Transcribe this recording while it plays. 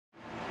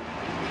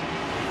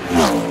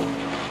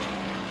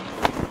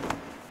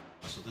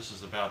this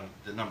is about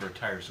the number of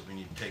tires that we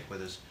need to take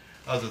with us,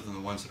 other than the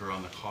ones that are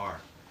on the car.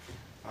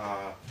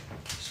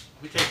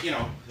 We take,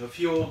 the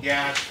fuel,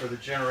 gas for the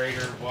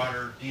generator,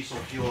 water, diesel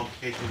fuel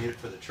in case we need it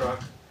for the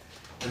truck,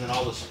 and then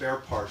all the spare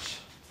parts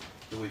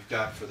that we've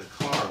got for the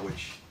car,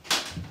 which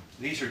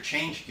these are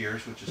change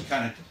gears, which is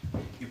kind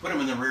of, you put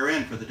them in the rear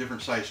end for the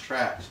different size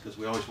tracks, because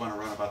we always want to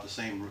run about the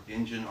same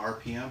engine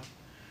RPM.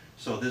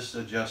 So this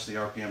adjusts the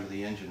RPM of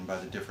the engine by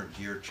the different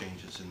gear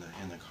changes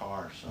in the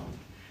car. So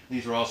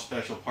these are all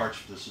special parts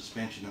for the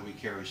suspension that we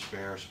carry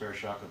spare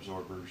shock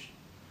absorbers.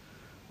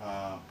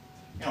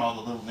 All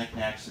the little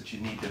knickknacks that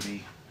you need to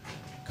be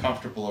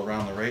comfortable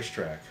around the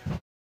racetrack.